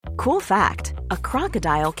Cool fact, a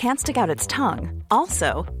crocodile can't stick out its tongue.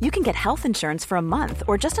 Also, you can get health insurance for a month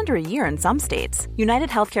or just under a year in some states. United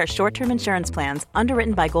Healthcare short-term insurance plans,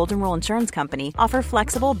 underwritten by Golden Rule Insurance Company, offer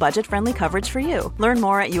flexible, budget-friendly coverage for you. Learn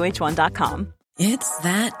more at uh1.com. It's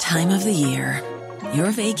that time of the year.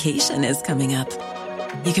 Your vacation is coming up.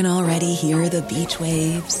 You can already hear the beach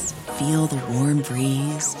waves, feel the warm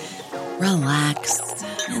breeze, relax,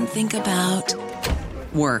 and think about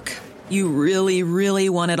work. You really, really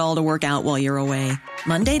want it all to work out while you're away.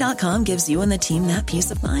 Monday.com gives you and the team that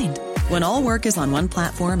peace of mind. When all work is on one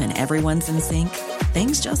platform and everyone's in sync,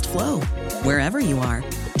 things just flow. Wherever you are,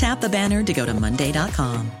 tap the banner to go to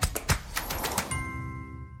Monday.com.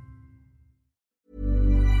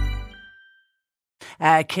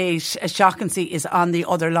 Kate Shaughnessy is on the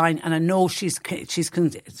other line, and I know she's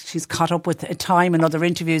caught up with time and other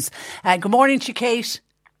interviews. Good morning to you, Kate.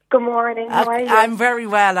 Good morning. How are you? I'm very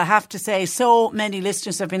well, I have to say. So many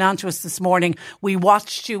listeners have been on to us this morning. We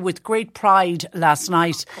watched you with great pride last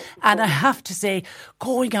night. And I have to say,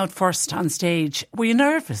 going out first on stage, were you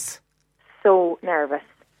nervous? So nervous.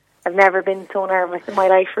 I've never been so nervous in my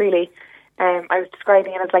life, really. I was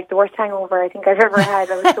describing it as like the worst hangover I think I've ever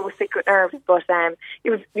had. I was so sick with nerves. But it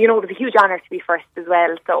was a huge honour to be first as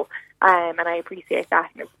well. So, and I appreciate that.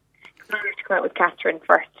 And it was an honour to come out with Catherine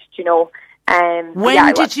first, you know.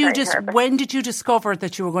 When did you discover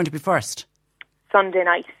that you were going to be first? Sunday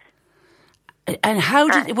night. And how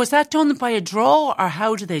was that done by a draw, or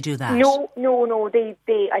how do they do that? No. They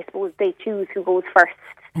I suppose they choose who goes first.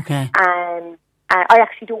 Okay. I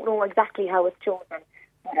actually don't know exactly how it's chosen,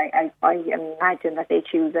 but I imagine that they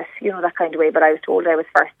choose it, you know, that kind of way. But I was told I was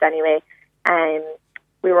first anyway.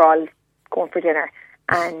 We were all going for dinner,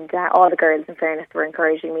 and all the girls, in fairness, were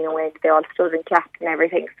encouraging me away. They all stood and clapped and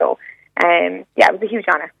everything. So. It was a huge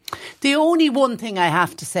honour. The only one thing I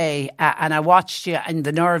have to say, and I watched you, and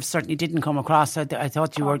the nerves certainly didn't come across. I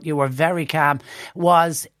thought you were very calm.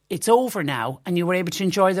 Was it's over now, and you were able to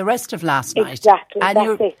enjoy the rest of last night.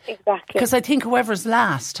 Exactly. Because I think whoever's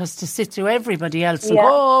last has to sit through everybody else and go,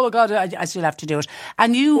 oh my God, I still have to do it.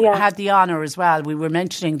 And you had the honour as well. We were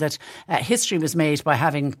mentioning that history was made by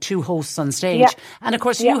having two hosts on stage, and of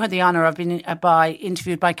course you had the honour of being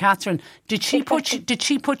interviewed by Catherine. Did she put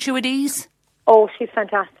you at ease? Oh, she's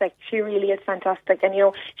fantastic. She really is fantastic, and you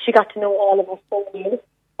know, she got to know all of us so well.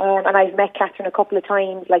 And I've met Catherine a couple of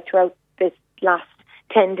times, like throughout this last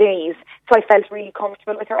 10 days. So I felt really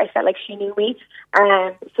comfortable with her. I felt like she knew me.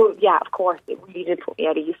 So, yeah, of course, it really did put me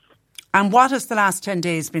at ease. And what has the last 10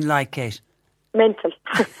 days been like, Kate? Mental.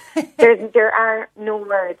 There are no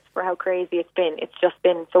words for how crazy it's been. It's just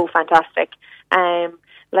been so fantastic.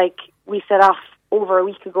 Like, we set off over a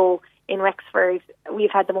week ago in Wexford.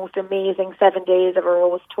 We've had the most amazing 7 days of a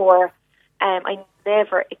Rose tour. I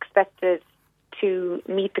never expected to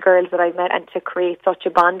meet the girls that I've met and to create such a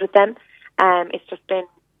bond with them. It's just been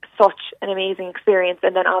such an amazing experience.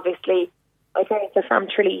 And then obviously my parents are from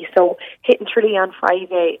Tralee, so hitting Tralee on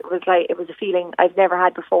Friday it was a feeling I've never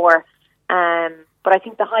had before. But I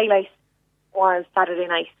think the highlight was Saturday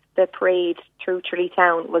night. The parade through Tralee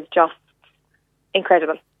town was just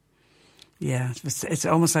incredible. Yeah, it's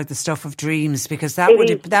almost like the stuff of dreams, because that would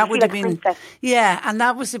have been princess. Yeah, and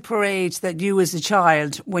that was a parade that you as a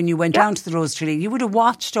child, when you went down to the Rose of Tralee, you would have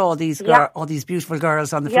watched all these beautiful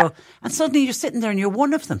girls on the floor, and suddenly you're sitting there and you're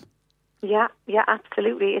one of them. Yeah,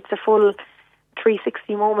 absolutely. It's a full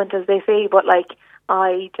 360 moment, as they say. But like,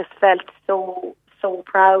 I just felt so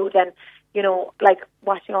proud, and you know, like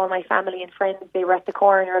watching all my family and friends, they were at the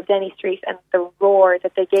corner of Denny Street, and the roar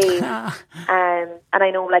that they gave. And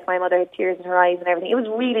I know, like, my mother had tears in her eyes and everything. It was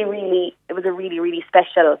a really, really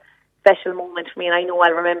special moment for me, and I know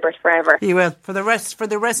I'll remember it forever. You will. For the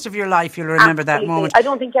rest of your life, you'll remember that moment. I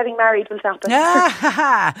don't think getting married will stop it.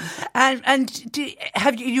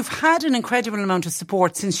 You've had an incredible amount of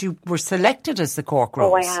support since you were selected as the Cork Rose.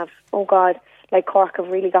 Oh, I have. Oh, God. Like, Cork have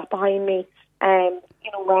really got behind me. You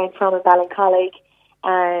know, where I'm from in Ballincollig,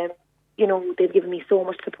 you know, they've given me so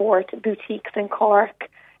much support. Boutiques in Cork,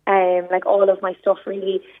 like all of my stuff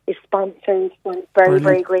really is sponsored. So I'm very,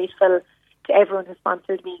 very grateful to everyone who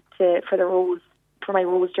sponsored me for my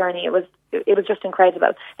Rose journey. It was just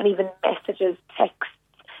incredible. And even messages, texts,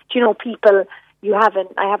 you know, people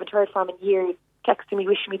I haven't heard from in years, texting me,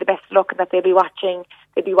 wishing me the best of luck, and that they'd be watching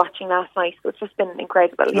last night. So it's just been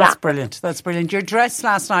incredible. That's brilliant. Your dress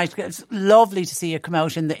last night, it's lovely to see you come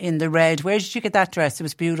out in the red. Where did you get that dress? It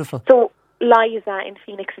was beautiful. So Liza in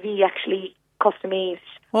Phoenix V actually custom made.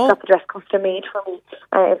 Got the dress custom made for me.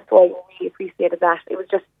 So I really appreciated that. It was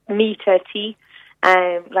just me to a T.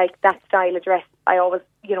 Like that style of dress, I always,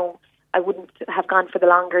 you know, I wouldn't have gone for the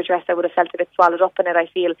longer dress. I would have felt a bit swallowed up in it, I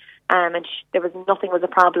feel. And there was nothing was a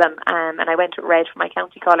problem. And I went with red for my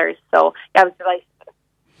county colours. So, yeah, I was delighted.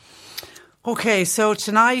 Okay, so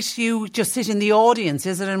tonight you just sit in the audience,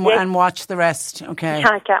 is it, and watch the rest? Okay, yeah,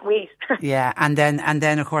 I can't wait. Yeah, and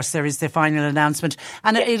then of course there is the final announcement,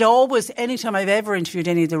 and it always, anytime I've ever interviewed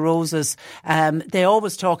any of the Roses, they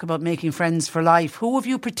always talk about making friends for life. Who have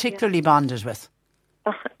you particularly bonded with?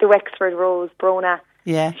 The Wexford Rose, Brona.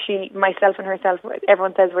 Yeah, myself and herself.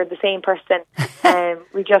 Everyone says we're the same person.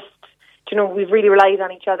 We just, we've really relied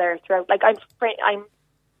on each other throughout. Like I'm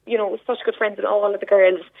such good friends with all of the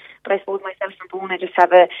girls, but I suppose myself and Bona just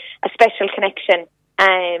have a special connection.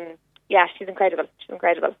 Yeah, she's incredible.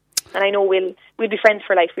 And I know we'll be friends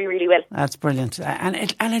for life. We really will. That's brilliant. And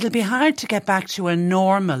it'll be hard to get back to a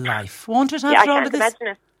normal life, won't it? I can't imagine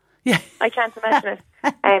it. Yeah, I can't imagine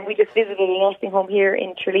it. We just visited a nursing home here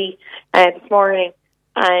in Tralee this morning,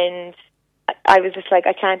 and I was just like,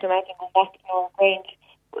 I can't imagine going back to North Grange.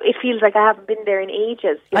 It feels like I haven't been there in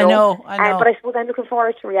ages. I know. But I suppose I'm looking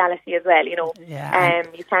forward to reality as well. Yeah.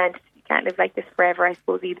 You can't live like this forever, I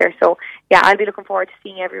suppose, either. So yeah, I'll be looking forward to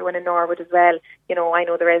seeing everyone in Norwood as well. I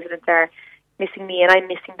know the residents are missing me, and I'm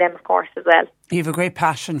missing them, of course, as well. You have a great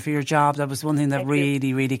passion for your job. That was one thing that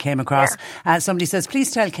really came across. Yeah. Somebody says,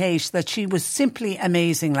 please tell Kate that she was simply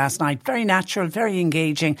amazing last night. Very natural, very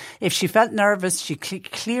engaging. If she felt nervous, she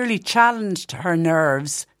clearly channeled her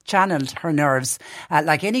nerves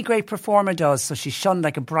like any great performer does. So she shone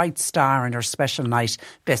like a bright star in her special night.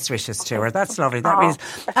 Best wishes to her. That's lovely.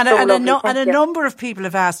 And a number of people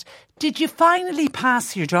have asked, did you finally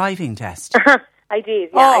pass your driving test? I did,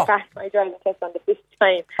 yeah. I passed my driving test on the 5th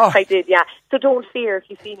time. I did, yeah. So don't fear if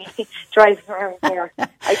you see me driving around there.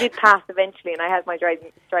 I did pass eventually, and I had my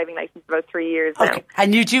driving licence about 3 years now.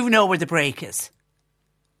 And you do know where the brake is?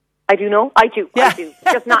 I do know. I do.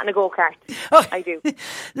 Just not in a go-kart. I do.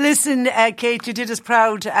 Listen, Kate, you did us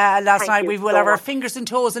proud last night. We will have our fingers and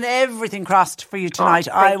toes and everything crossed for you tonight.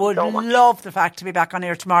 I would love the fact to be back on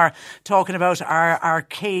air tomorrow talking about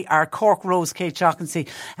our Cork Rose Kate Shaughnessy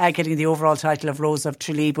getting the overall title of Rose of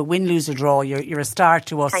Tralee. But win, lose or draw, you're a star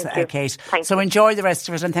to us, Kate. So enjoy the rest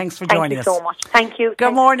of it, and thanks for joining us. Thank you so much. Thank you.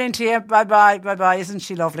 Good morning to you. Bye-bye. Isn't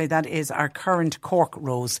she lovely? That is our current Cork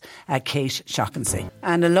Rose, Kate Shaughnessy.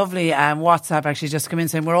 And a lovely WhatsApp actually just come in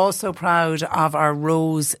saying we're also proud of our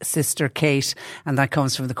Rose sister Kate, and that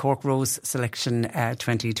comes from the Cork Rose Selection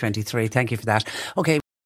 2023. Thank you for that. Okay.